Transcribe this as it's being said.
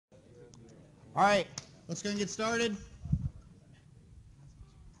All right, let's go and get started.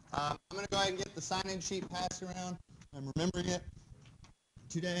 I'm going to go ahead and get the sign-in sheet passed around. I'm remembering it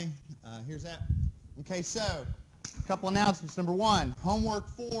today. Here's that. Okay, so a couple announcements. Number one, homework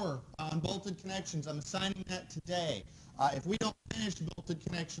 4 on bolted connections. I'm assigning that today. If we don't finish bolted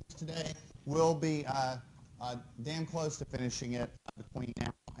connections today, we'll be damn close to finishing it between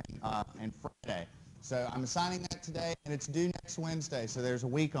now and Friday. So I'm assigning that today, and it's due next Wednesday, so there's a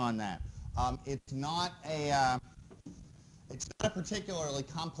week on that. It's not a particularly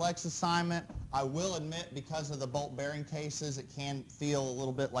complex assignment. I will admit, because of the bolt bearing cases, it can feel a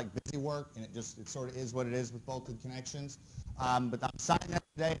little bit like busy work, and it sort of is what it is with bolted connections. But I'm assigning that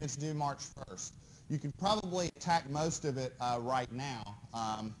today, and it's due March 1st. You can probably attack most of it right now.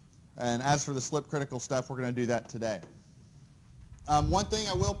 And as for the slip critical stuff, we're going to do that today. One thing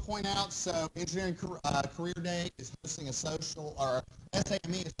I will point out, so Engineering Career Day is hosting a social, or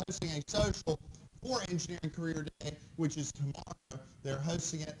SAME is hosting a social for Engineering Career Day, which is tomorrow. They're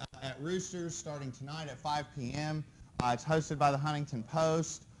hosting it at Roosters starting tonight at 5 p.m. It's hosted by the Huntington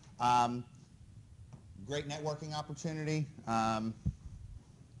Post. Great networking opportunity. I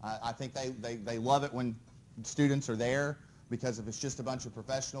think they love it when students are there, because if it's just a bunch of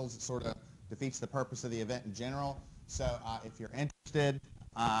professionals, it sort of defeats the purpose of the event in general. So if you're interested,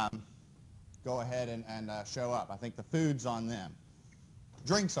 go ahead and show up. I think the food's on them.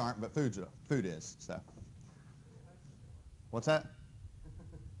 Drinks aren't, but food is. So, what's that?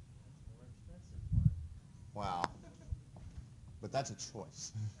 Wow. But that's a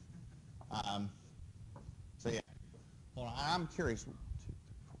choice. So yeah. Hold on. I'm curious. 1, 2, 3,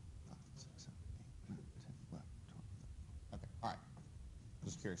 4, 5, 6, 7, 8, 9, 10, 11, 12. Okay. All right.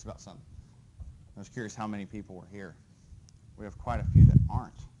 Just curious about something. I was curious how many people were here. We have quite a few that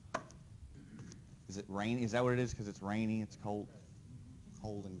aren't. Is it rainy? Is that what it is? Because it's rainy, it's cold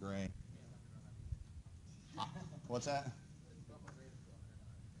and gray. What's that?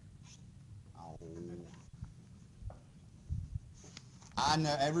 Oh. I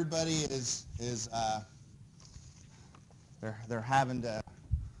know everybody is they're having to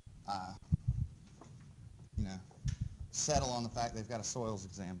settle on the fact they've got a soils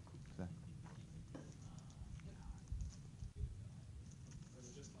exam. So.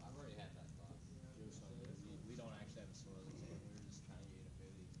 I've already had that thought. We don't actually have a soils exam. We're just trying to get a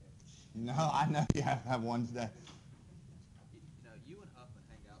food exam. No, I know you have one today. You and Huffman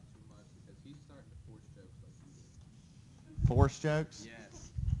hang out too much because he's starting to force jokes like you do. Force jokes?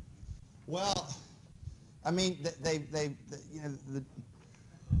 Yes. Well, I mean, they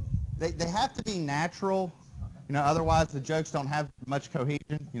have to be natural, otherwise the jokes don't have much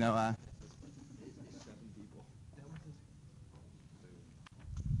cohesion,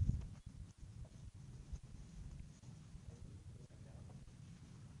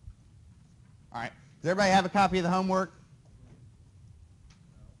 All right. Does everybody have a copy of the homework?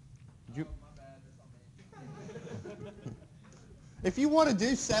 Did you? If you want to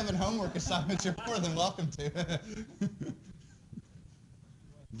do 7 homework assignments, you're more than welcome to.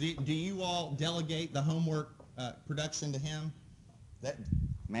 Do you all delegate the homework production to him?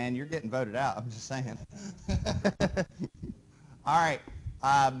 Man, you're getting voted out. I'm just saying. All right.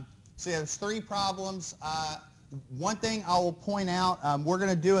 So there's 3 problems. One thing I will point out, we're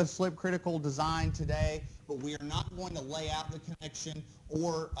going to do a slip critical design today, but we are not going to lay out the connection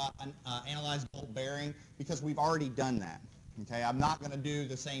or analyze bolt bearing because we've already done that. Okay, I'm not going to do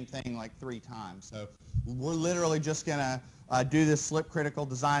the same thing like 3 times. So we're literally just going to do this slip critical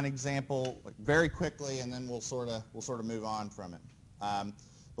design example very quickly, and then we'll sort of move on from it.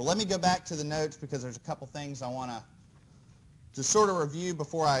 But let me go back to the notes because there's a couple things I want to sort of review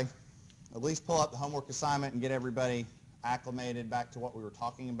before I at least pull up the homework assignment and get everybody acclimated back to what we were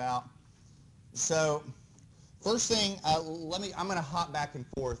talking about. So first thing, I'm going to hop back and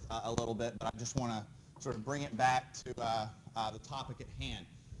forth a little bit, but I just want to sort of bring it back to the topic at hand.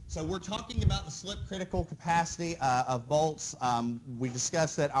 So we're talking about the slip critical capacity of bolts. We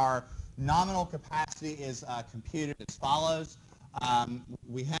discussed that our nominal capacity is computed as follows.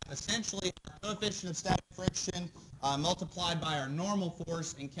 We have essentially our coefficient of static friction multiplied by our normal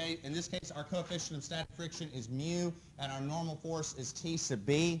force. In this case, our coefficient of static friction is mu, and our normal force is T sub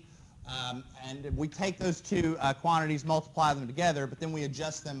B. And we take those 2 quantities, multiply them together, but then we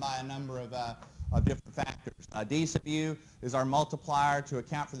adjust them by a number of different factors. D sub U is our multiplier to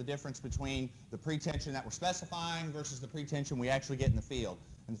account for the difference between the pretension that we're specifying versus the pretension we actually get in the field.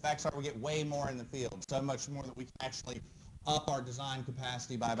 And the facts are we get way more in the field, so much more that we can actually up our design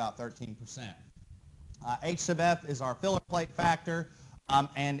capacity by about 13%. H sub F is our filler plate factor,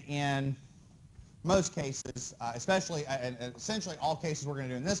 and in most cases, especially, and essentially all cases we're going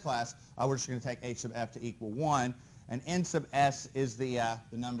to do in this class, we're just going to take h sub f to equal 1, and n sub s is the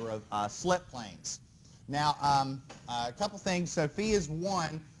number of slip planes. Now, a couple things. So phi is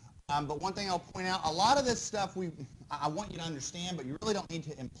 1, but one thing I'll point out, a lot of this stuff I want you to understand, but you really don't need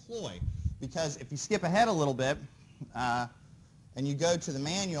to employ, because if you skip ahead a little bit and you go to the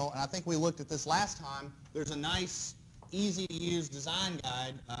manual, and I think we looked at this last time, there's a nice, easy-to-use design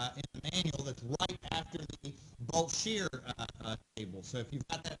guide in the manual that's right after the bolt shear table. So if you've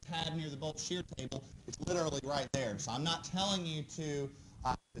got that tab near the bolt shear table, it's literally right there. So I'm not telling you to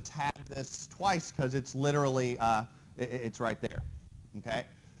tab this twice, because it's literally, it's right there. Okay?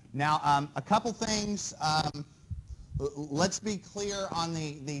 Now, a couple things. Let's be clear on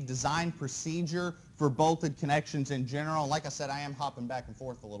the design procedure for bolted connections in general. Like I said, I am hopping back and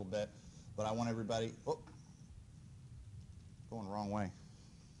forth a little bit, but I want everybody... Oh, going the wrong way.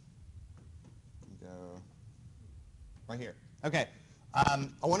 Go right here. Okay. I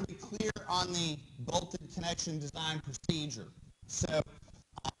want to be clear on the bolted connection design procedure. So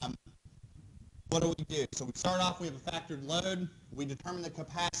what do we do? So we start off, we have a factored load. We determine the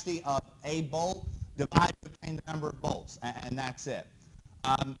capacity of a bolt, divide between the number of bolts, and that's it.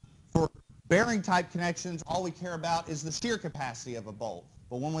 For bearing type connections, all we care about is the shear capacity of a bolt.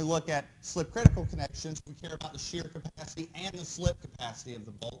 But when we look at slip critical connections, we care about the shear capacity and the slip capacity of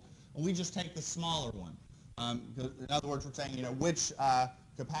the bolt, and we just take the smaller one. In other words, we're saying, which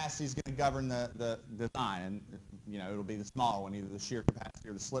capacity is going to govern the design, and it'll be the smaller one, either the shear capacity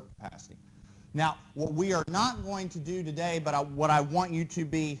or the slip capacity. Now, what we are not going to do today, but what I want you to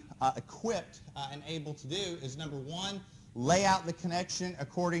be equipped and able to do is, number one, lay out the connection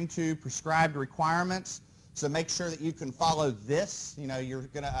according to prescribed requirements. So make sure that you can follow this. You're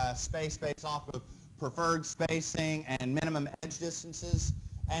going to space based off of preferred spacing and minimum edge distances.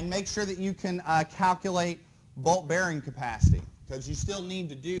 And make sure that you can calculate bolt bearing capacity, because you still need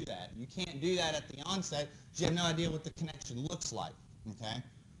to do that. You can't do that at the onset because you have no idea what the connection looks like. Okay?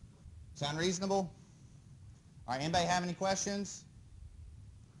 Sound reasonable? All right, anybody have any questions?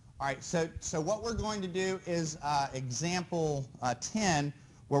 All right, so what we're going to do is example 10,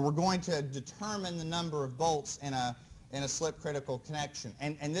 where we're going to determine the number of bolts in a slip critical connection.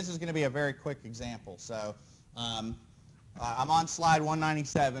 And this is going to be a very quick example. So I'm on slide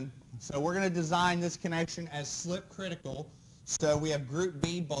 197. So we're going to design this connection as slip critical. So we have group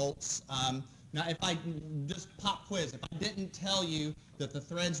B bolts. Now, if I just pop quiz, if I didn't tell you that the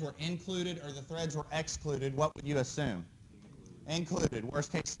threads were included or the threads were excluded, what would you assume? Included,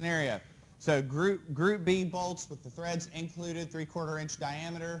 worst case scenario. So group B bolts with the threads included, 3/4 inch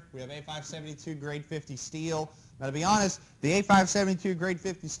diameter. We have A572 grade 50 steel. Now, to be honest, the A572 grade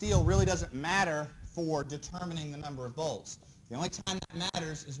 50 steel really doesn't matter for determining the number of bolts. The only time that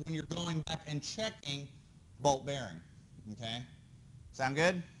matters is when you're going back and checking bolt bearing. Okay? Sound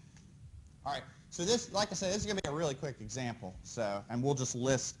good? All right, so this, like I said, this is going to be a really quick example. So, and we'll just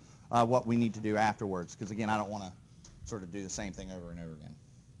list what we need to do afterwards, because again, I don't want to sort of do the same thing over and over again.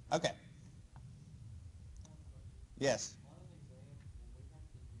 Okay. Yes.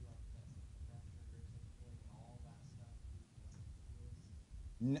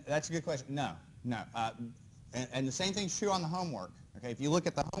 That's a good question. No. And the same thing's true on the homework. Okay, if you look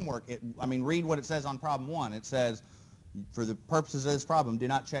at the homework, read what it says on problem 1. It says, for the purposes of this problem, do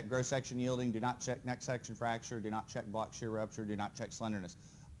not check gross section yielding, do not check neck section fracture, do not check block shear rupture, do not check slenderness.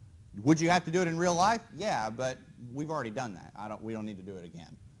 Would you have to do it in real life? Yeah, but we've already done that. We don't need to do it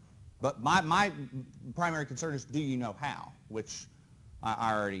again. But my primary concern is, do you know how? Which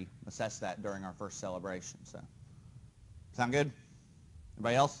I already assessed that during our first celebration. So, sound good?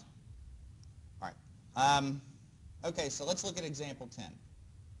 Anybody else? All right. Okay, so let's look at example 10.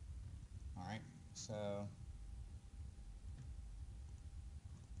 All right, so...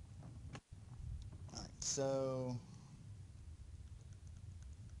 All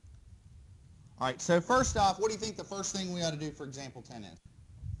right, so first off, what do you think the first thing we ought to do for example 10 is?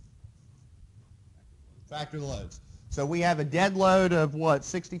 Factor the loads. So we have a dead load of what,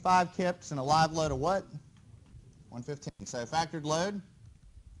 65 kips, and a live load of what? 115. So factored load.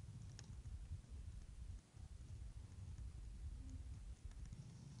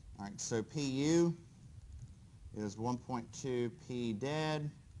 All right, so PU is 1.2 P dead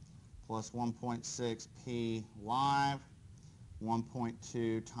plus 1.6 P live,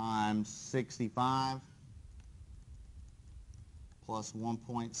 1.2 times 65 plus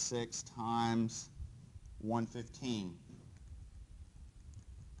 1.6 times 115.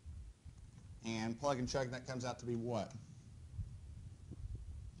 And plug and chug, that comes out to be what?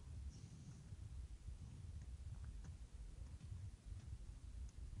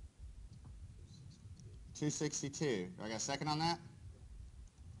 262. Do I got a second on that?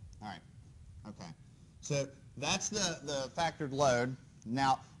 All right. Okay. So that's the factored load.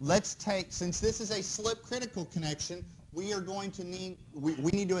 Now let's take, since this is a slip critical connection, we are going to need,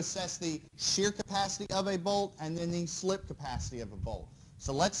 we need to assess the shear capacity of a bolt and then the slip capacity of a bolt.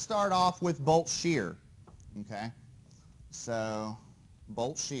 So let's start off with bolt shear. Okay. So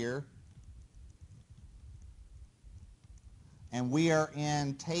bolt shear. And we are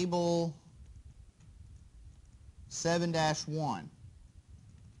in table 7-1.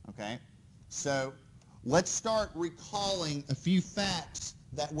 Okay. So let's start recalling a few facts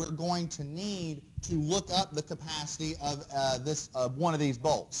that we're going to need to look up the capacity of one of these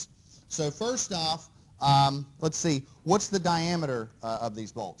bolts. So first off, let's see, what's the diameter of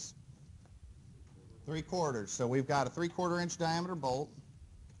these bolts? 3/4. So we've got a 3/4 inch diameter bolt.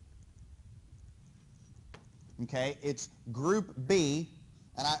 Okay, it's group B,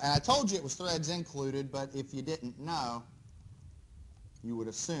 and I told you it was threads included, but if you didn't know, you would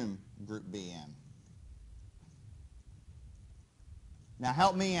assume group B in. Now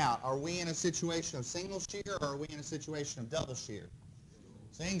help me out. Are we in a situation of single shear or are we in a situation of double shear?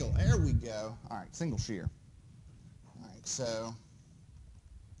 Single. There we go. All right, single shear. All right, so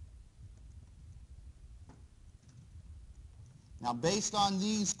now based on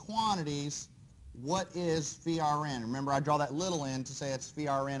these quantities, what is phi RN? Remember, I draw that little n to say it's phi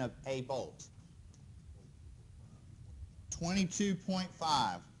RN of a bolt.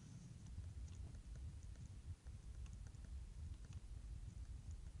 22.5.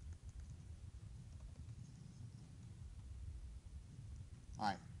 All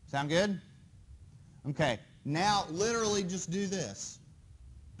right, sound good? Okay, now literally just do this.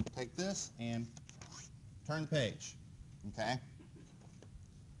 Take this and turn the page, okay?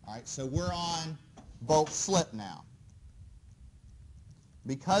 All right, so we're on bolt slip now.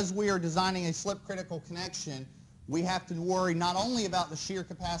 Because we are designing a slip critical connection, we have to worry not only about the shear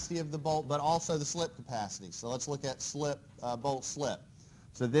capacity of the bolt, but also the slip capacity. So let's look at slip, bolt slip.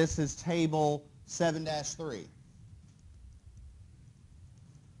 So this is table 7-3.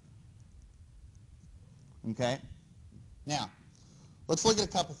 Okay. Now, let's look at a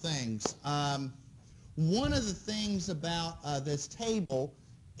couple things. One of the things about this table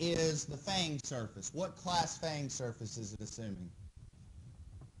is the fang surface. What class fang surface is it assuming?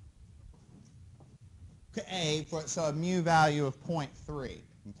 A, so a mu value of 0.3.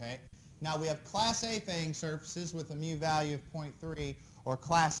 Okay. Now we have class A fang surfaces with a mu value of 0.3 or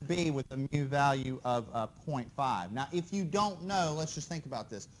class B with a mu value of 0.5. Now if you don't know, let's just think about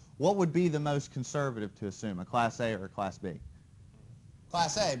this. What would be the most conservative to assume, a class A or a class B?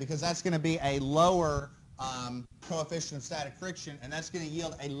 Class A, because that's going to be a lower coefficient of static friction, and that's going to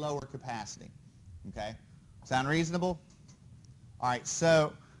yield a lower capacity. Okay? Sound reasonable? All right,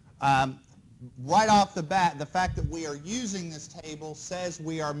 so right off the bat, the fact that we are using this table says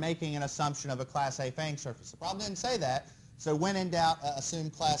we are making an assumption of a class A fang surface. The problem didn't say that, so when in doubt, assume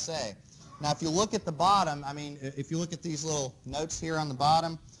class A. Now, if you look at the bottom, I mean, if you look at these little notes here on the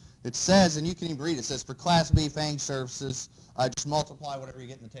bottom, it says, and you can even read it, it says for class B fang surfaces, just multiply whatever you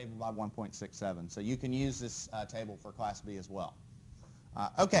get in the table by 1.67. So you can use this table for class B as well.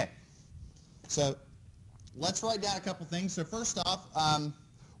 Okay, so let's write down a couple things. So first off,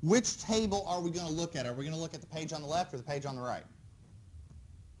 which table are we going to look at? Are we going to look at the page on the left or the page on the right?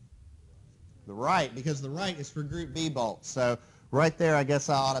 The right, because the right is for group B bolts. So right there, I guess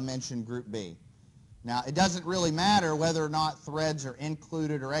I ought to mention group B. Now, it doesn't really matter whether or not threads are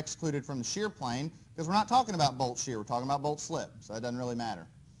included or excluded from the shear plane, because we're not talking about bolt shear, we're talking about bolt slip, so it doesn't really matter.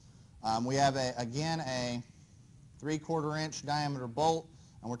 We have, again, a 3/4 inch diameter bolt,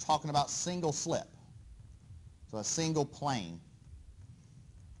 and we're talking about single slip, so a single plane.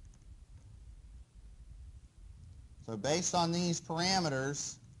 So based on these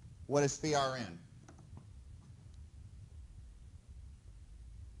parameters, what is phi RN?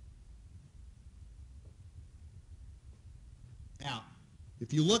 Now,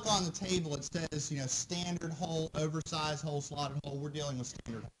 if you look on the table, it says, standard hole, oversized hole, slotted hole. We're dealing with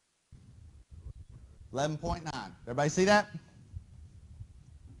standard hole. 11.9. Everybody see that?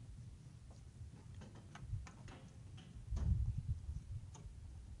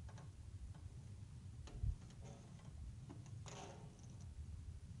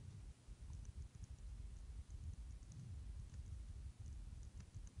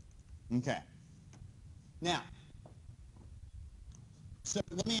 Okay. Now, so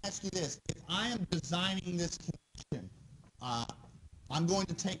let me ask you this. If I am designing this connection, I'm going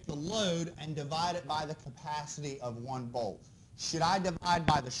to take the load and divide it by the capacity of one bolt. Should I divide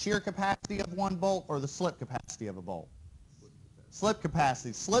by the shear capacity of one bolt or the slip capacity of a bolt? Slip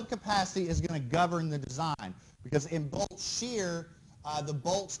capacity. Slip capacity is going to govern the design because in bolt shear, the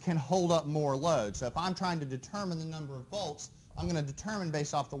bolts can hold up more load. So if I'm trying to determine the number of bolts, I'm going to determine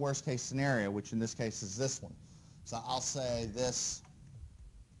based off the worst case scenario, which in this case is this one. So I'll say this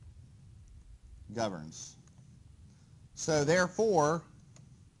governs. So therefore,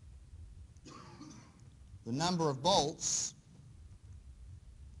 the number of bolts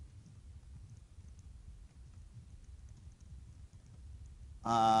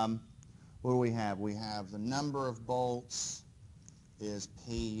what do we have? We have the number of bolts is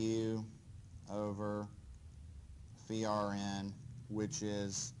PU over VRN, which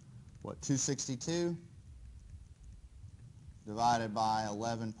is, what, 262 divided by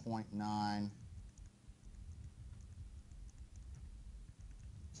 11.9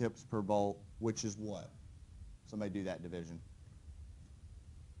 kips per bolt, which is what? Somebody do that division.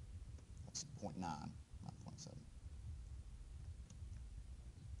 That's 0.9, not 0.7.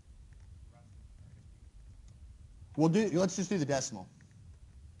 Let's just do the decimal.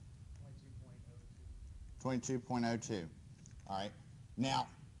 22.02. All right. Now,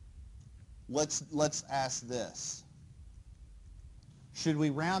 let's ask this. Should we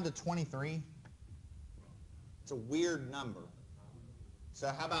round to 23? It's a weird number. So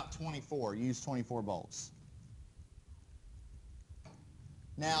how about 24? Use 24 bolts.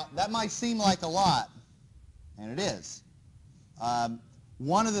 Now, that might seem like a lot, and it is.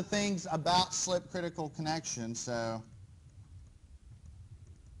 One of the things about slip critical connections, so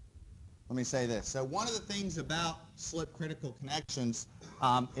let me say this. So one of the things about slip critical connections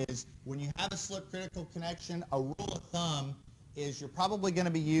is when you have a slip critical connection, a rule of thumb is you're probably going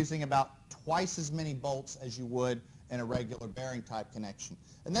to be using about twice as many bolts as you would in a regular bearing type connection.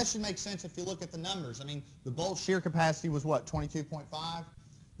 And that should make sense if you look at the numbers. I mean, the bolt shear capacity was what, 22.5?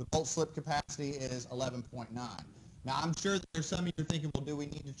 The bolt slip capacity is 11.9. Now, I'm sure that there's some of you are thinking, well, do we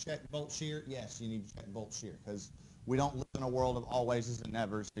need to check bolt shear? Yes, you need to check bolt shear because we don't live in a world of always and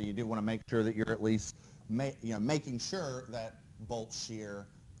nevers, so you do want to make sure that you're at least making sure that bolt shear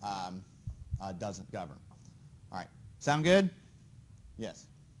doesn't govern. All right. Sound good? Yes.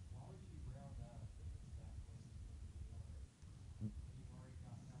 Why would you round up if that was you've already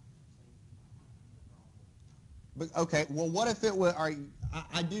got health and safety problem? But, okay, well, what if it was,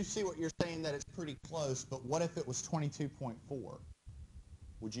 I do see what you're saying that it's pretty close, but what if it was 22.4?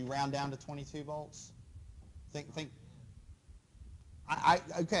 Would you round down to 22 volts? Okay,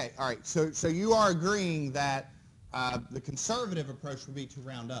 all right, so you are agreeing that the conservative approach would be to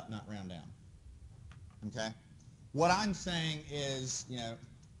round up, not round down, okay? What I'm saying is,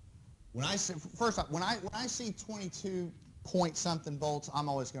 when I say, first off, when I see 22 point something volts, I'm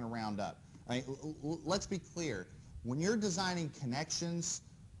always going to round up. I mean, let's be clear. When you're designing connections,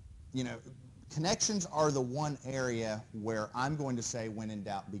 connections are the one area where I'm going to say, when in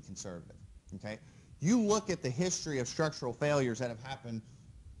doubt, be conservative. Okay? You look at the history of structural failures that have happened,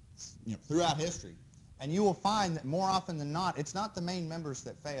 throughout history, and you will find that more often than not, it's not the main members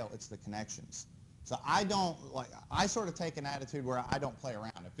that fail, it's the connections. So I sort of take an attitude where I don't play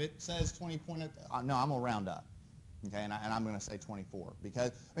around. If it says 20 point, no, I'm gonna round up. Okay, and I'm gonna say 24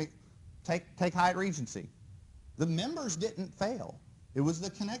 because take Hyatt Regency. The members didn't fail. It was the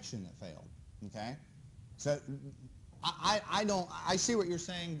connection that failed. Okay? So I see what you're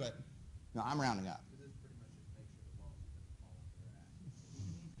saying, but no, I'm rounding up. So this pretty much just makes sure the walls don't fall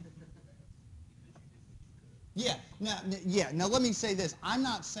where they're at. Yeah. Now let me say this. I'm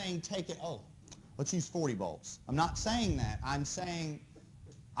not saying take it, let's use 40 volts. I'm not saying that. I'm saying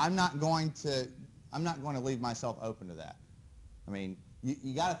I'm not going to leave myself open to that. I mean,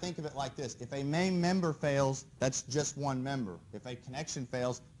 you got to think of it like this. If a main member fails, that's just one member. If a connection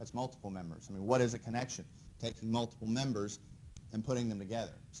fails, that's multiple members. I mean, what is a connection? Taking multiple members and putting them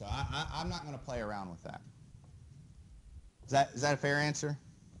together. So I'm not going to play around with that. Is that a fair answer?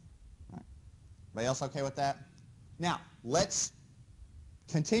 All right. Everybody else okay with that? Now, let's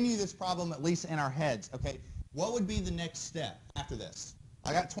continue this problem at least in our heads. Okay, what would be the next step after this?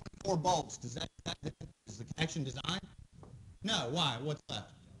 I got 24 bolts. Is the connection designed? No. Why? What's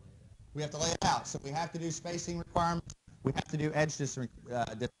left? We have to lay it out. So we have to do spacing requirements. We have to do edge distance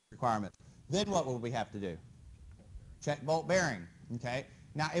requirements. Then what would we have to do? Check bolt bearing. Okay.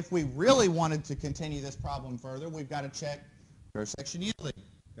 Now, if we really wanted to continue this problem further, we've got to check gross section yielding.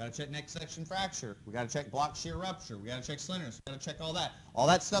 We've got to check next section fracture. We've got to check block shear rupture. We've got to check slenderness. We've got to check all that. All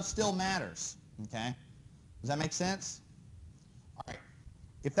that stuff still matters. Okay. Does that make sense? All right.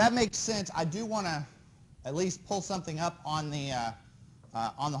 If that makes sense, I do want to at least pull something up on the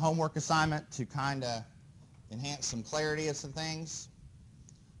homework assignment to kind of enhance some clarity of some things.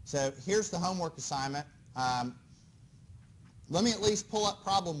 So here's the homework assignment. let me at least pull up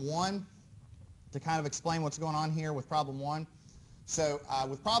problem 1 to kind of explain what's going on here with problem 1. So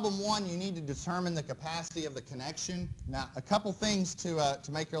with problem 1, you need to determine the capacity of the connection. Now, a couple things to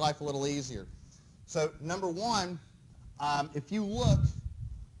make your life a little easier. So number 1, if you look,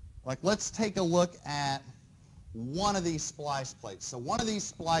 like let's take a look at one of these splice plates. So one of these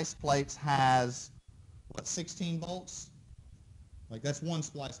splice plates has, what, 16 volts? Like that's one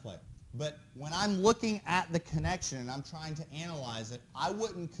splice plate. But when I'm looking at the connection and I'm trying to analyze it, I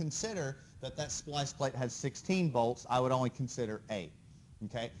wouldn't consider that that splice plate has 16 volts. I would only consider 8.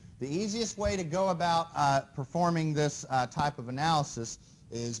 Okay? The easiest way to go about performing this type of analysis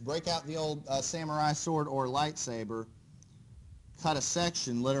is break out the old samurai sword or lightsaber, cut a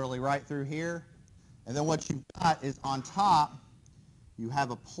section literally right through here, and then what you've got is on top you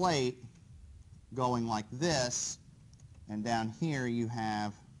have a plate going like this, and down here you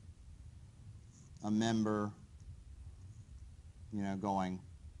have a member, you know, going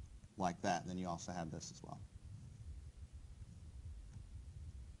like that. Then you also have this as well.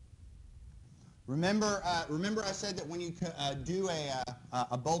 Remember I said that when you do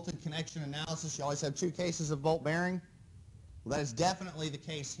a bolted connection analysis, you always have 2 cases of bolt bearing? Well, that is definitely the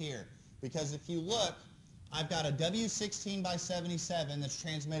case here. Because if you look, I've got a W16 by 77 that's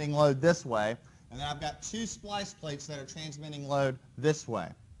transmitting load this way, and then I've got 2 splice plates that are transmitting load this way.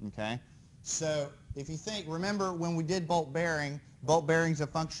 Okay? So if you think, remember when we did bolt bearing's a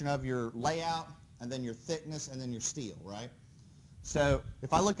function of your layout, and then your thickness, and then your steel, right? So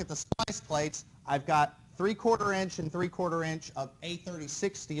if I look at the splice plates, I've got 3/4 inch and 3/4 inch of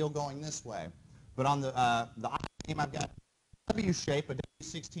A36 steel going this way. But on the I-beam, I've got W shape, a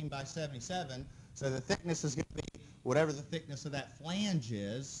W16 by 77, so the thickness is going to be whatever the thickness of that flange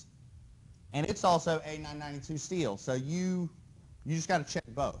is, and it's also A992 steel. So you just got to check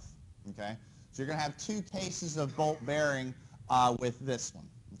both, okay? So you're going to have 2 cases of bolt bearing with this one,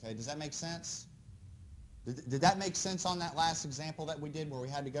 okay? Does that make sense? Did that make sense on that last example that we did where we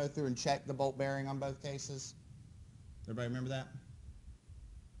had to go through and check the bolt bearing on both cases? Everybody remember that?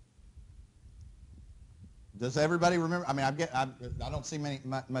 Does everybody remember? I mean, I don't see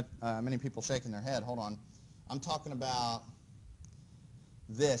many people shaking their head. Hold on. I'm talking about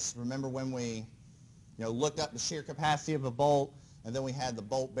this. Remember when we looked up the shear capacity of a bolt, and then we had the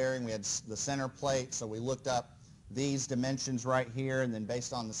bolt bearing, we had the center plate, so we looked up these dimensions right here, and then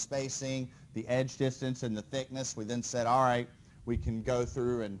based on the spacing, the edge distance, and the thickness, we then said, all right, we can go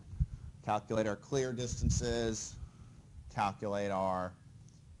through and calculate our clear distances, calculate our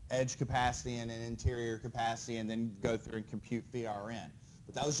edge capacity and an interior capacity, and then go through and compute VRN.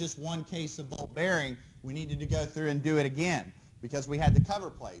 But that was just one case of bolt bearing. We needed to go through and do it again because we had the cover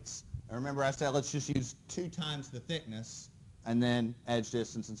plates. And remember I said let's just use 2 times the thickness and then edge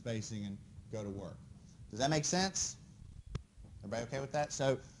distance and spacing and go to work. Does that make sense? Everybody okay with that?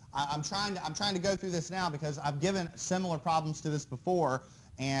 So I'm trying to go through this now because I've given similar problems to this before,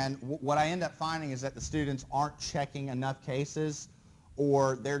 and what I end up finding is that the students aren't checking enough cases,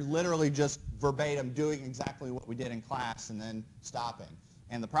 or they're literally just verbatim doing exactly what we did in class and then stopping.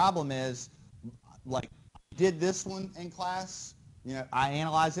 And the problem is, like, I did this one in class, I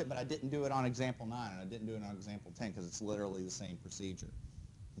analyzed it, but I didn't do it on example 9, and I didn't do it on example 10 because it's literally the same procedure.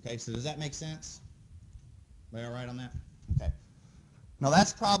 Okay, so does that make sense? Am I all right on that? Okay. Now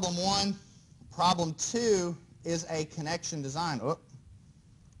that's problem 1. Problem 2 is a connection design. Oh.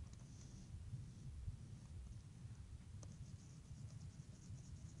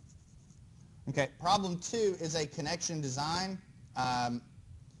 Okay, problem 2 is a connection design,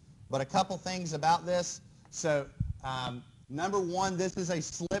 but a couple things about this. So number 1, this is a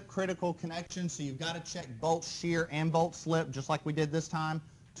slip critical connection, so you've got to check bolt shear and bolt slip just like we did this time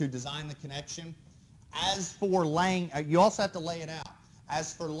to design the connection. As for laying, you also have to lay it out.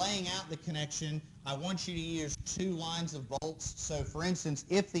 As for laying out the connection, I want you to use 2 lines of bolts. So for instance,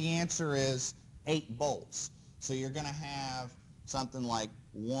 if the answer is 8 bolts, so you're going to have something like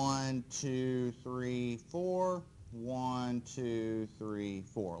 1, 2, 3, 4, 1, 2, 3,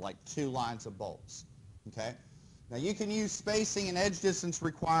 4, like 2 lines of bolts. Okay? Now you can use spacing and edge distance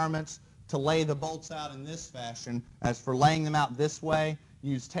requirements to lay the bolts out in this fashion. As for laying them out this way,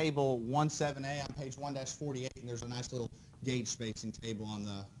 use table 17A on page 1-48, and there's a nice little gauge spacing table on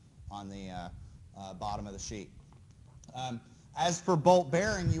the bottom of the sheet. As for bolt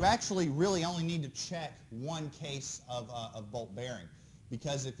bearing, you actually really only need to check 1 case of bolt bearing,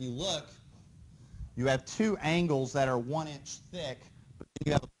 because if you look, you have 2 angles that are 1 inch thick, but then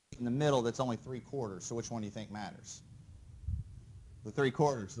you have a plate in the middle that's only 3/4. So which one do you think matters? The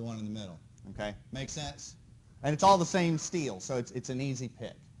 3/4, the one in the middle. Okay, makes sense? And it's all the same steel, so it's an easy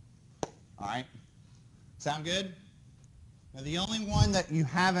pick. All right, sound good? Now the only one that you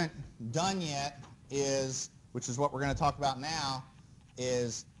haven't done yet is, which is what we're going to talk about now,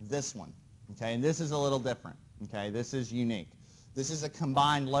 is this one. Okay, and this is a little different. Okay, this is unique. This is a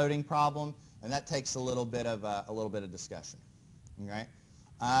combined loading problem, and that takes a little bit of discussion. Okay,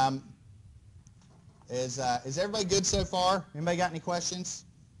 is everybody good so far? Anybody got any questions?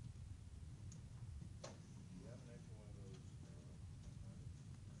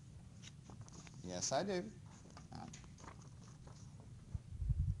 Yes, I do.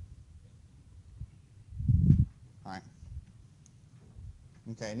 All right.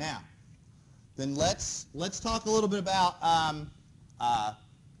 Okay, now, then let's talk a little bit about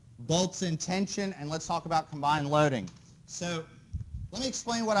bolts in tension, and let's talk about combined loading. So let me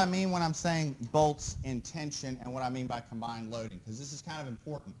explain what I mean when I'm saying bolts in tension and what I mean by combined loading, because this is kind of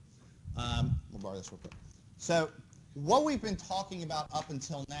important. We'll borrow this real quick. So what we've been talking about up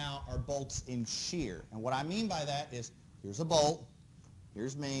until now are bolts in shear. And what I mean by that is here's a bolt,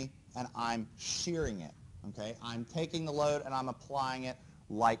 here's me, and I'm shearing it. Okay? I'm taking the load and I'm applying it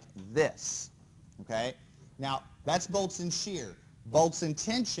like this. Okay? Now, that's bolts in shear. Bolts in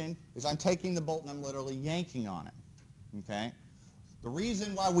tension is I'm taking the bolt and I'm literally yanking on it. Okay? The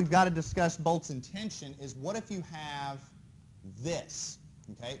reason why we've got to discuss bolts in tension is what if you have this?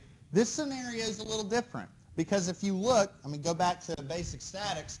 Okay? This scenario is a little different because if you look, I mean, go back to basic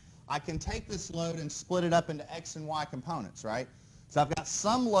statics, I can take this load and split it up into X and Y components, right? So I've got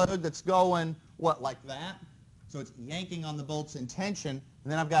some load that's going, what, like that? So it's yanking on the bolts in tension,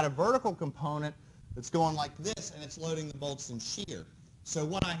 and then I've got a vertical component that's going like this, and it's loading the bolts in shear. So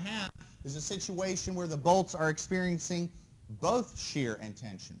what I have is a situation where the bolts are experiencing both shear and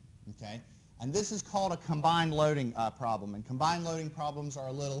tension, okay? And this is called a combined loading problem, and combined loading problems are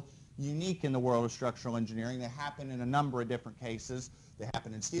a little unique in the world of structural engineering. They happen in a number of different cases. They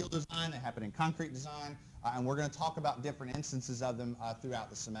happen in steel design, they happen in concrete design, and we're going to talk about different instances of them throughout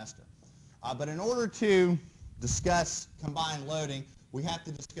the semester. But in order to discuss combined loading, we have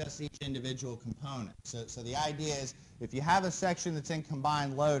to discuss each individual component. So the idea is if you have a section that's in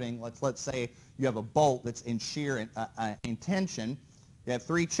combined loading, let's say you have a bolt that's in shear in tension, you have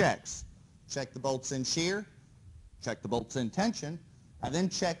three checks. Check the bolts in shear, check the bolts in tension, and then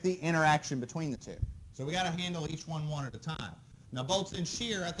check the interaction between the two. So we got to handle each one at a time. Now bolts in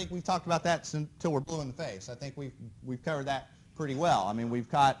shear, I think we've talked about that until we're blue in the face. I think we've covered that pretty well. I mean, we've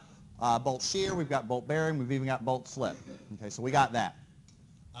got bolt shear, we've got bolt bearing, we've even got bolt slip. Okay, so we got that.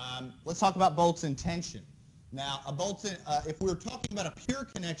 Let's talk about bolts in tension. Now, if we're talking about a pure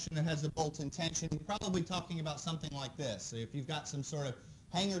connection that has a bolt in tension, we're probably talking about something like this. So if you've got some sort of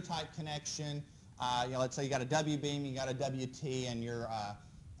hanger type connection, let's say you got a W-beam, you got a WT, and you're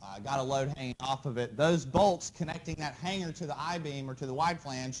got a load hanging off of it, those bolts connecting that hanger to the I-beam or to the wide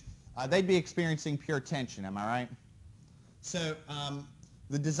flange, they'd be experiencing pure tension, am I right? So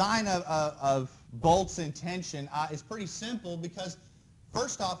the design of bolts in tension is pretty simple because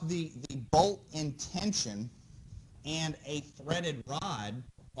first off, the bolt in tension and a threaded rod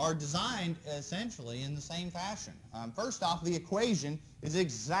are designed essentially in the same fashion. First off, the equation is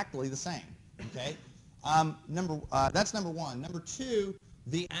exactly the same. Okay, that's number one. Number two,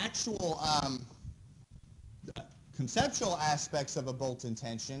 the actual conceptual aspects of a bolt in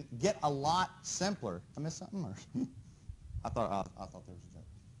tension get a lot simpler. I missed something, or I thought there was a joke.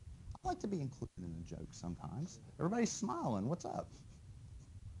 I like to be included in a joke sometimes. Everybody's smiling. What's up?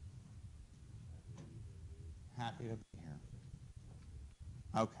 Happy to be here.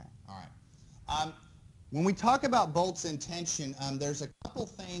 Okay, all right. When we talk about bolts in tension, there's a couple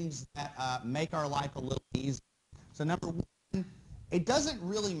things that make our life a little easier. So number one, it doesn't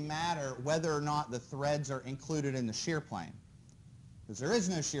really matter whether or not the threads are included in the shear plane, because there is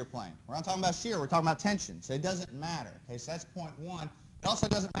no shear plane. We're not talking about shear, we're talking about tension, so it doesn't matter. Okay, so that's point one. It also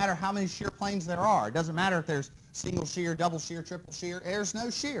doesn't matter how many shear planes there are. It doesn't matter if there's single shear, double shear, triple shear. There's no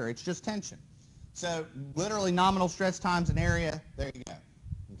shear, it's just tension. So literally nominal stress times an area, there you go.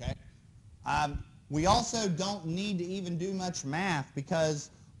 Okay. We also don't need to even do much math because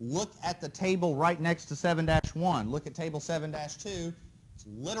look at the table right next to 7-1. Look at table 7-2. It's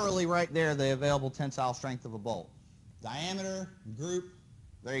literally right there, the available tensile strength of a bolt. Diameter, group,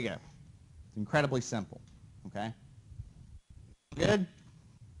 there you go. It's incredibly simple. Okay? Good?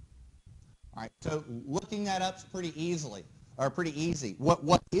 All right, so looking that up is pretty easy.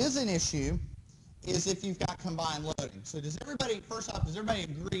 What is an issue is if you've got combined loading. So first off, does everybody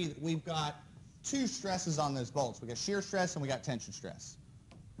agree that we've got two stresses on those bolts? We got shear stress and we got tension stress.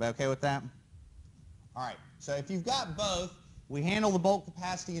 Everybody okay with that? All right, so if you've got both, we handle the bolt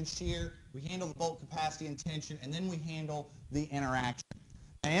capacity and shear, we handle the bolt capacity and tension, and then we handle the interaction.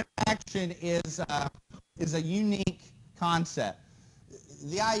 Now, interaction is a unique concept.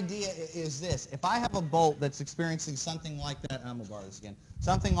 The idea is this: if I have a bolt that's experiencing something like that, I'm gonna borrow this again,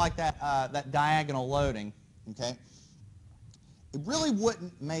 something like that, that diagonal loading, okay, it really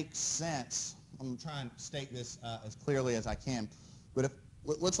wouldn't make sense. I'm gonna try and state this as clearly as I can, but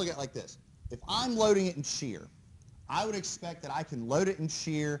let's look at it like this: if I'm loading it in shear, I would expect that I can load it in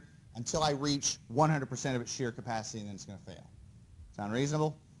shear until I reach 100% of its shear capacity, and then it's going to fail. Sound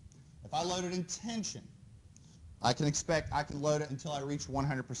reasonable? If I load it in tension, I can load it until I reach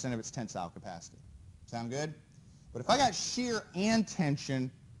 100% of its tensile capacity. Sound good? But if I got shear and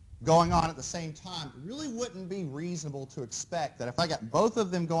tension going on at the same time, it really wouldn't be reasonable to expect that if I got both of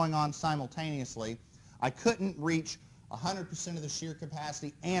them going on simultaneously, I couldn't reach 100% of the shear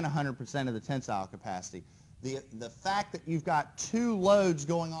capacity and 100% of the tensile capacity. The fact that you've got two loads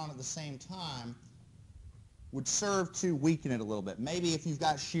going on at the same time would serve to weaken it a little bit. Maybe if you've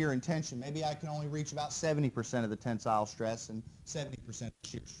got shear and tension, maybe I can only reach about 70% of the tensile stress and 70% of the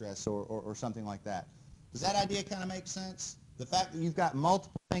shear stress, or something like that. Does that idea kind of make sense? The fact that you've got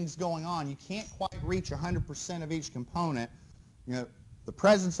multiple things going on, you can't quite reach 100% of each component. You know, the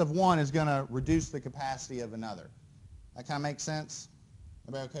presence of one is going to reduce the capacity of another. That kind of makes sense?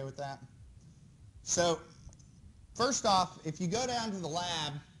 Everybody okay with that? So, first off, if you go down to the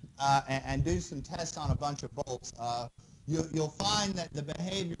lab and do some tests on a bunch of bolts, you'll find that the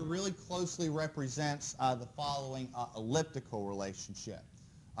behavior really closely represents the following elliptical relationship.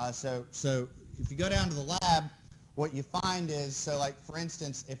 So if you go down to the lab, what you find is, so like for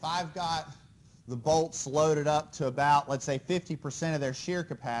instance, if I've got the bolts loaded up to about, let's say 50% of their shear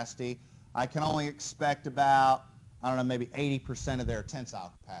capacity, I can only expect about, I don't know, maybe 80% of their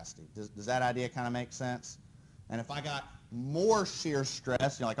tensile capacity. Does that idea kind of make sense? And if I got more shear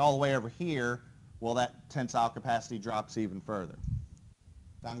stress, you know, like all the way over here, well, that tensile capacity drops even further.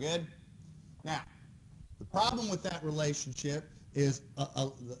 Sound good? Now, the problem with that relationship is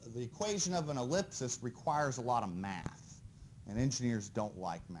the equation of an ellipsis requires a lot of math. And engineers don't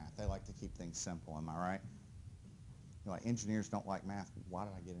like math. They like to keep things simple, am I right? You're like, engineers don't like math. Why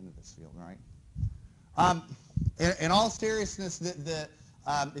did I get into this field, right? In all seriousness,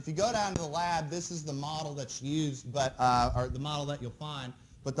 if you go down to the lab, this is the model that's used, but or the model that you'll find.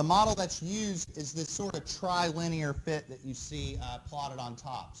 But the model that's used is this sort of trilinear fit that you see plotted on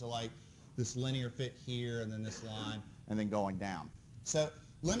top. So like this linear fit here, and then this line, and then going down. So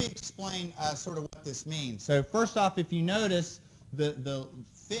let me explain sort of what this means. So first off, if you notice the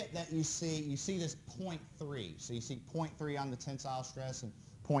fit that you see this 0.3. So you see 0.3 on the tensile stress and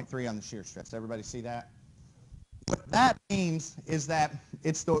 0.3 on the shear stress. Everybody see that? What that means is that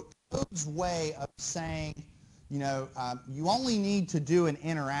it's the code's way of saying, you know, you only need to do an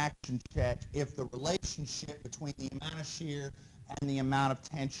interaction check if the relationship between the amount of shear and the amount of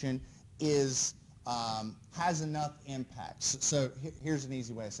tension is has enough impacts. So here's an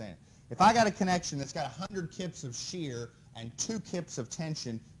easy way of saying it. If I got a connection that's got 100 kips of shear and 2 kips of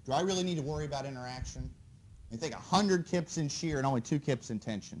tension, do I really need to worry about interaction? You think 100 kips in shear and only 2 kips in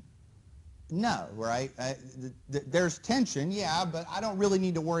tension. No, right? There's tension, yeah, but I don't really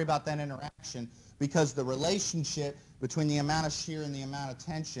need to worry about that interaction because the relationship between the amount of shear and the amount of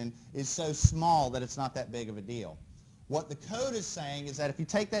tension is so small that it's not that big of a deal. What the code is saying is that if you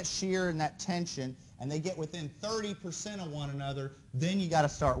take that shear and that tension and they get within 30% of one another, then you got to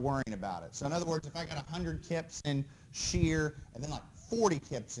start worrying about it. So in other words, if I got 100 kips in shear and then like 40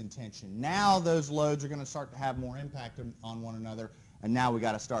 kips in tension, now those loads are going to start to have more impact on one another, and now we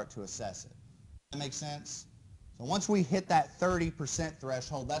got to start to assess it. That make sense? So once we hit that 30%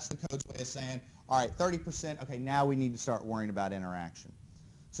 threshold, that's the code's way of saying, all right, 30%, okay, now we need to start worrying about interaction.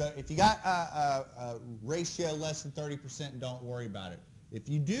 So if you got a ratio less than 30%, don't worry about it. If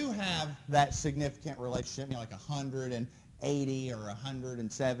you do have that significant relationship, you know, like 180 or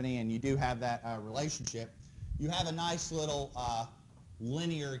 170, and you do have that relationship, you have a nice little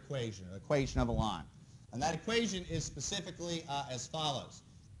linear equation of a line. And that equation is specifically as follows.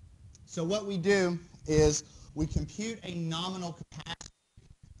 So what we do is we compute a nominal capacity,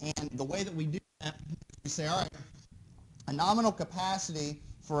 and the way that we do that is we say, all right, a nominal capacity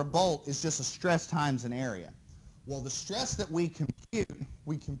for a bolt is just a stress times an area. Well, the stress that we compute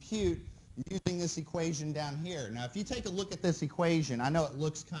using this equation down here. Now, if you take a look at this equation, I know it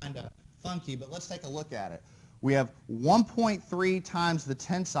looks kind of funky, but let's take a look at it. We have 1.3 times the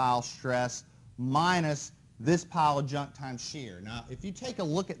tensile stress minus this pile of junk times shear. Now, if you take a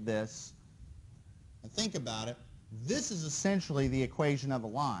look at this and think about it, this is essentially the equation of a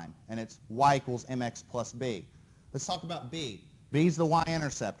line, and it's y equals mx plus b. Let's talk about b. B is the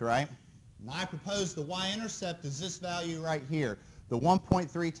y-intercept, right? And I propose the y-intercept is this value right here, the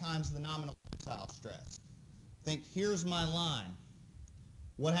 1.3 times the nominal tensile stress. think here's my line.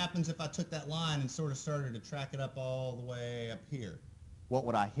 What happens if I took that line and sort of started to track it up all the way up here? What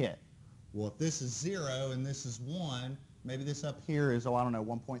would I hit? Well, if this is 0 and this is 1, maybe this up here is, I don't know,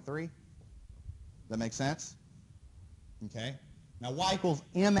 1.3? That make sense? Okay. Now y equals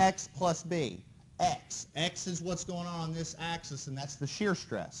mx plus b. X is what's going on this axis, and that's the shear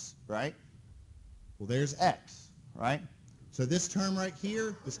stress, right? Well, there's x, right? So this term right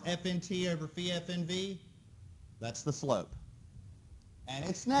here, this FNT over phi FNV, that's the slope. And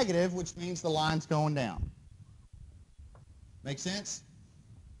it's negative, which means the line's going down. Make sense?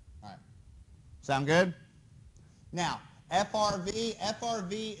 All right. Sound good? Now,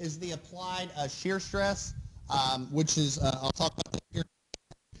 FRV is the applied shear stress, which is, I'll talk about that here.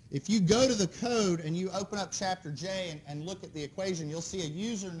 If you go to the code and you open up Chapter J and look at the equation, you'll see a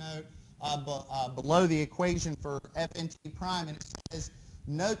user note below the equation for FNT prime, and it says,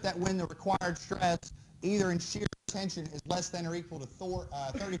 note that when the required stress, either in shear or tension, is less than or equal to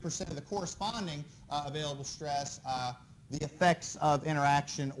 30% of the corresponding available stress, the effects of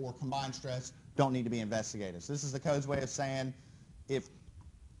interaction or combined stress don't need to be investigated. So this is the code's way of saying if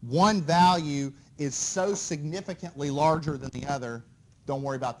one value is so significantly larger than the other, don't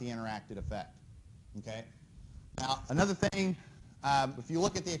worry about the interacted effect. Okay? Now, another thing, if you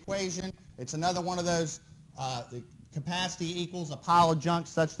look at the equation, it's another one of those, the capacity equals a pile of junk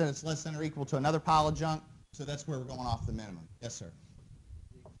such that it's less than or equal to another pile of junk. So that's where we're going off the minimum. Yes, sir.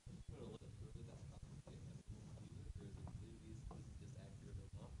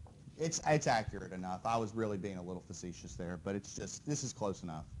 It's accurate enough. I was really being a little facetious there, but it's just, this is close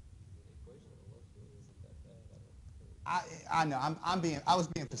enough. I know, I was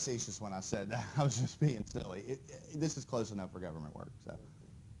being facetious when I said that. I was just being silly. This is close enough for government work. So,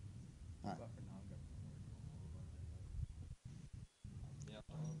 all right.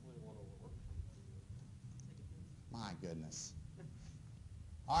 My goodness.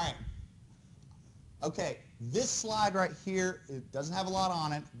 All right. Okay, this slide right here, it doesn't have a lot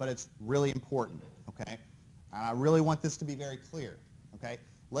on it, but it's really important, okay? And I really want this to be very clear, okay?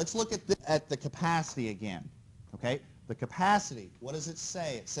 Let's look at the capacity again, okay? The capacity, what does it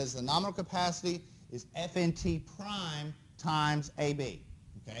say? It says the nominal capacity is FNT prime times AB,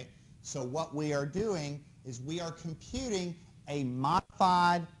 okay? So what we are doing is we are computing a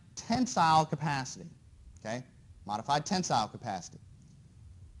modified tensile capacity, okay? Modified tensile capacity.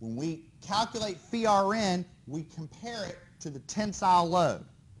 When we calculate phi RN, we compare it to the tensile load,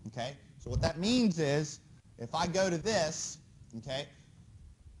 okay? So what that means is, if I go to this, okay,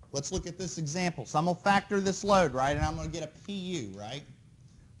 let's look at this example. So I'm going to factor this load, right, and I'm going to get a PU, right?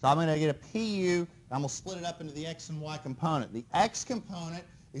 So I'm going to get a PU, and I'm going to split it up into the X and Y component. The X component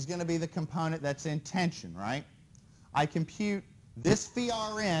is going to be the component that's in tension, right? I compute this phi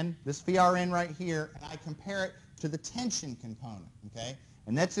RN right here, and I compare it to the tension component, okay?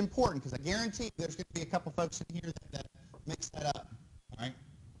 And that's important because I guarantee there's going to be a couple folks in here that mix that up, all right?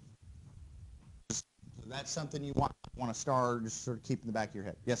 So that's something you want to start just sort of keep in the back of your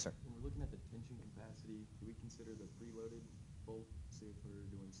head. Yes, sir? When we're looking at the tension capacity, do we consider the preloaded bolt, say if we're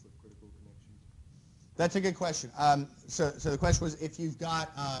doing slip critical connections? That's a good question. So the question was, if you've got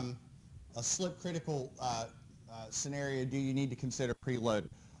a slip critical scenario, do you need to consider preloaded?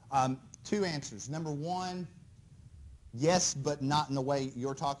 Two answers. Number one, yes, but not in the way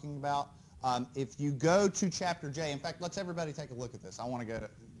you're talking about. If you go to Chapter J, in fact, let's everybody take a look at this. I want to go to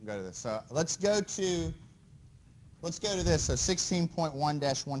this. So let's go to this. So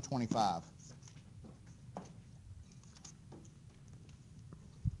 16.1-125.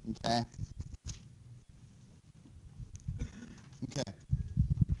 Okay. Okay.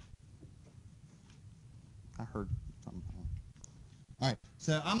 I heard something. All right.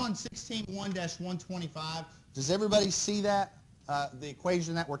 So I'm on 16.1-125. Does everybody see that, the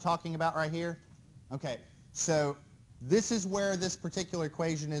equation that we're talking about right here? Okay, so this is where this particular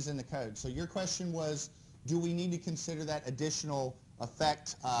equation is in the code. So your question was, do we need to consider that additional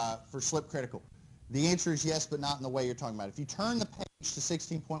effect for slip critical? The answer is yes, but not in the way you're talking about. If you turn the page to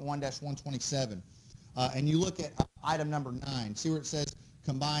 16.1-127 and you look at item number 9, see where it says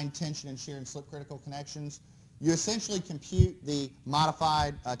combined tension and shear and slip critical connections? You essentially compute the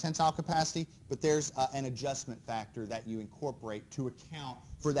modified tensile capacity, but there's an adjustment factor that you incorporate to account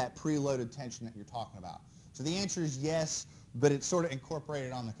for that preloaded tension that you're talking about. So the answer is yes, but it's sort of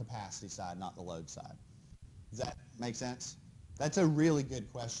incorporated on the capacity side, not the load side. Does that make sense? That's a really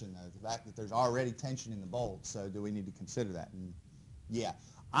good question, though, the fact that there's already tension in the bolt, so do we need to consider that? And yeah,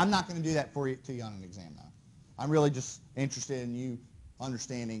 I'm not going to do that for you to you on an exam, though. I'm really just interested in you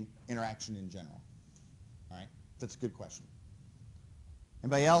understanding interaction in general. All right, that's a good question.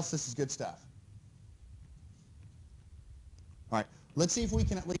 Anybody else? This is good stuff. let's see if we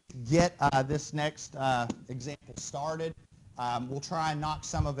can at least get this next example started. We'll try and knock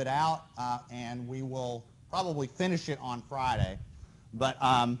some of it out, and we will probably finish it on Friday. But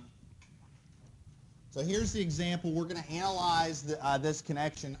so here's the example. We're going to analyze this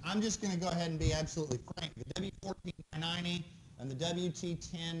connection. I'm just going to go ahead and be absolutely frank. The W14 by 90 and the WT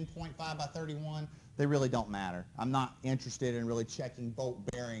 10.5 by 31, they really don't matter. I'm not interested in really checking bolt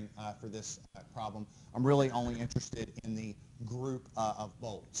bearing for this problem. I'm really only interested in the group of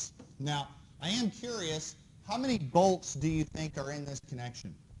bolts. Now, I am curious, how many bolts do you think are in this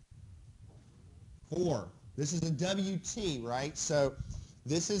connection? 4. This is a WT, right? So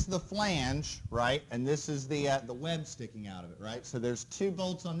this is the flange, right? And this is the web sticking out of it, right? So there's 2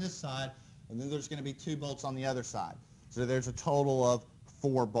 bolts on this side, and then there's going to be 2 bolts on the other side. So there's a total of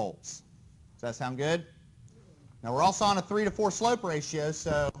 4 bolts. Does that sound good? Now we're also on a 3-to-4 slope ratio,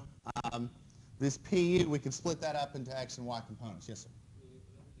 so this PU, we can split that up into X and Y components. Yes, sir? Would it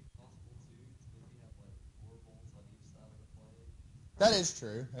ever be possible to maybe have like 4 bolts on each side of the plate? That is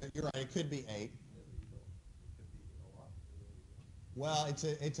true. You're right. It could be 8. It could be a lot. Well, it's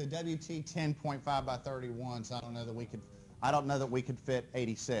a WT 10.5 by 31, so I don't know that we could fit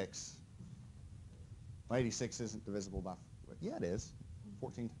 86. Well, 86 isn't divisible by, yeah, it is.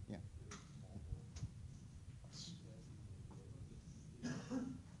 14, yeah.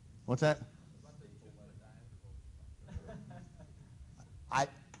 What's that?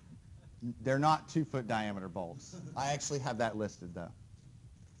 They're not 2-foot diameter bolts. I actually have that listed though.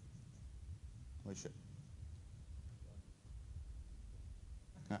 We should.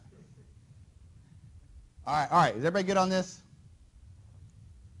 All right. Is everybody good on this?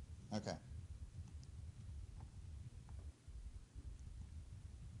 Okay.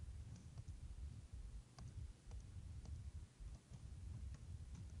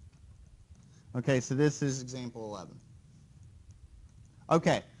 Okay, so this is example 11.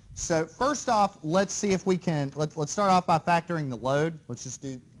 Okay, so first off, let's see if we can, let's start off by factoring the load. Let's just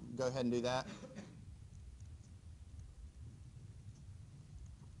go ahead and do that.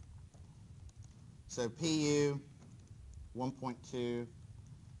 So PU 1.2,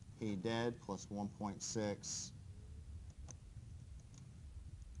 P dead plus 1.6,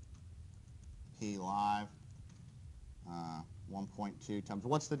 P live, 1.2 times,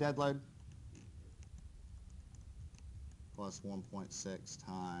 what's the dead load? Plus 1.6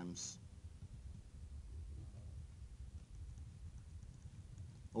 times,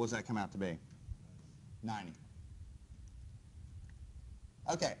 what does that come out to be? 90.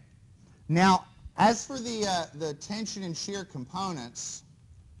 Okay. Now, as for the tension and shear components,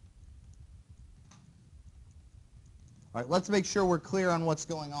 all right, let's make sure we're clear on what's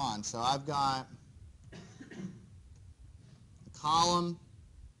going on. So I've got a column,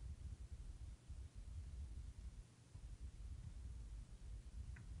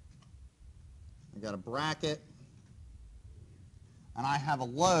 I've got a bracket, and I have a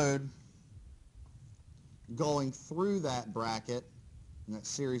load going through that bracket and that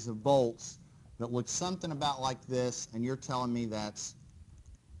series of bolts that looks something about like this, and you're telling me that's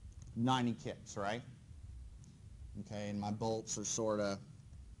 90 kips, right? Okay, and my bolts are sort of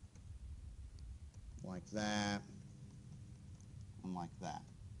like that and like that.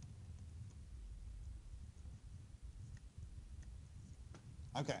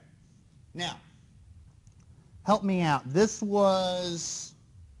 Okay, now, help me out. This was,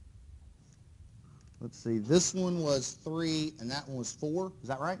 let's see, this one was 3 and that one was 4, is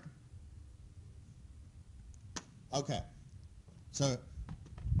that right? Okay, so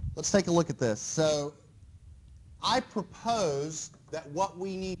let's take a look at this. So I propose that what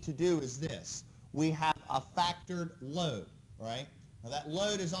we need to do is this. We have a factored load, right? Now that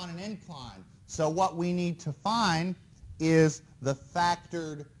load is on an incline. So what we need to find is the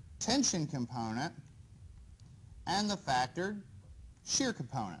factored tension component and the factored shear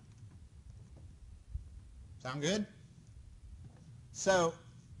component. Sound good? So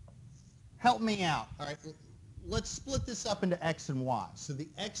help me out. All right, let's split this up into X and Y. So the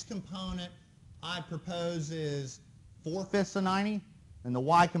X component I propose is 4/5 of 90, and the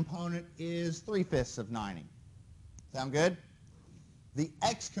Y component is 3/5 of 90. Sound good? The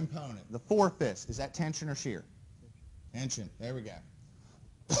X component, the 4/5, is that tension or shear? Tension. There we go.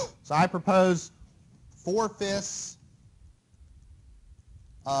 So I propose 4/5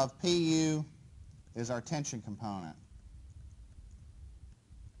 of PU is our tension component.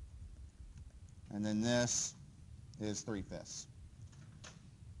 And then this is 3/5.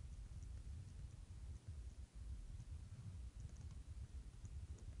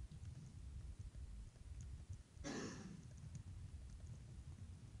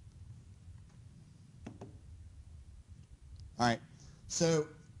 All right. So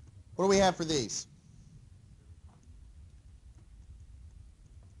what do we have for these?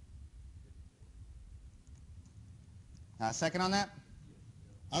 Second on that?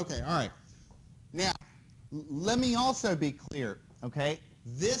 Okay, all right. Now, let me also be clear, okay?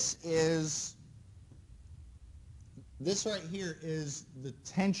 This right here is the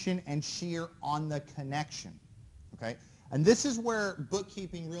tension and shear on the connection, okay? And this is where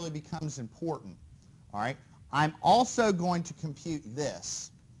bookkeeping really becomes important, all right? I'm also going to compute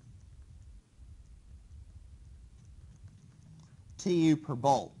this, TU per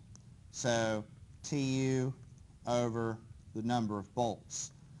bolt. So TU over the number of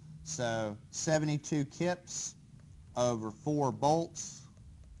bolts. So 72 kips over 4 bolts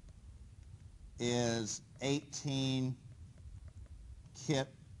is 18 kip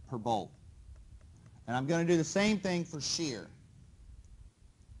per bolt. And I'm going to do the same thing for shear.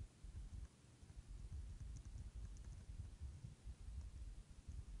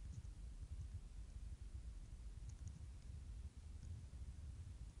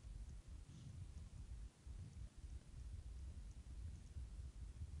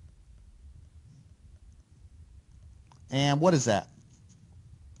 And what is that?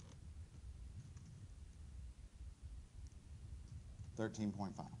 13.5.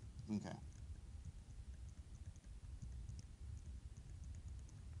 Okay.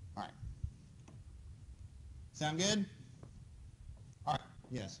 All right. Sound good? All right.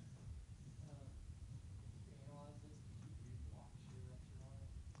 Yes. If you analyze this, could you do block shear rupture on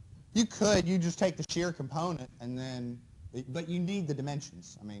it? You could. You just take the shear component and then, but you need the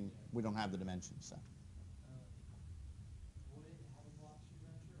dimensions. I mean, we don't have the dimensions, so. Would it have a block shear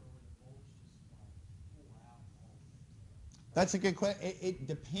rupture, or would the bolts just like pull out all of it? That's a good question. It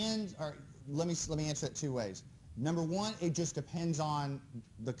depends. Or let me answer that two ways. Number one, it just depends on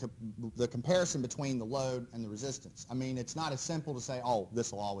the comparison between the load and the resistance. I mean, it's not as simple to say, oh,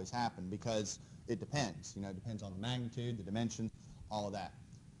 this will always happen, because it depends. You know, it depends on the magnitude, the dimensions, all of that.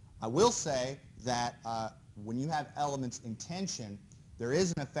 I will say that when you have elements in tension, there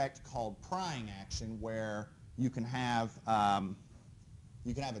is an effect called prying action, where you can have a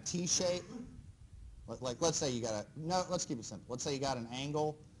T-shape. Like, let's say you got let's keep it simple. Let's say you got an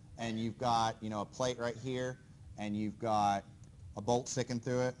angle, and you've got, you know, a plate right here, and you've got a bolt sticking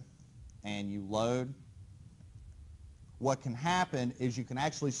through it, and you load. What can happen is you can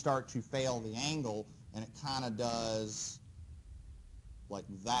actually start to fail the angle, and it kind of does like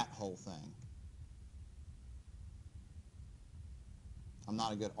that whole thing. I'm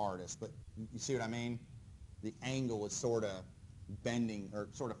not a good artist, but you see what I mean? The angle is sort of bending, or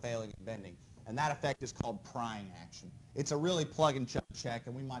sort of failing and bending. And that effect is called prying action. It's a really plug and check,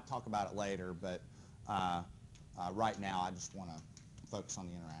 and we might talk about it later, but right now I just want to focus on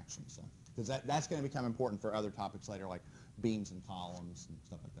the interaction. So, because that's going to become important for other topics later, like beams and columns and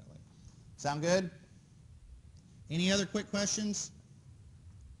stuff like that later. Sound good? Any other quick questions?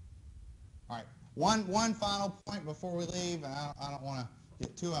 All right. One final point before we leave, and I don't want to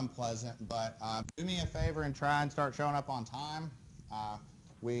get too unpleasant, but do me a favor and try and start showing up on time.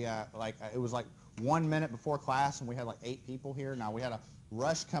 It was like 1 minute before class, and we had like 8 people here. Now, we had a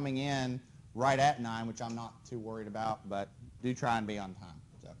rush coming in right at 9, which I'm not too worried about, but do try and be on time.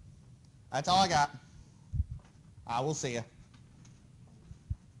 So that's all I got. We'll see you.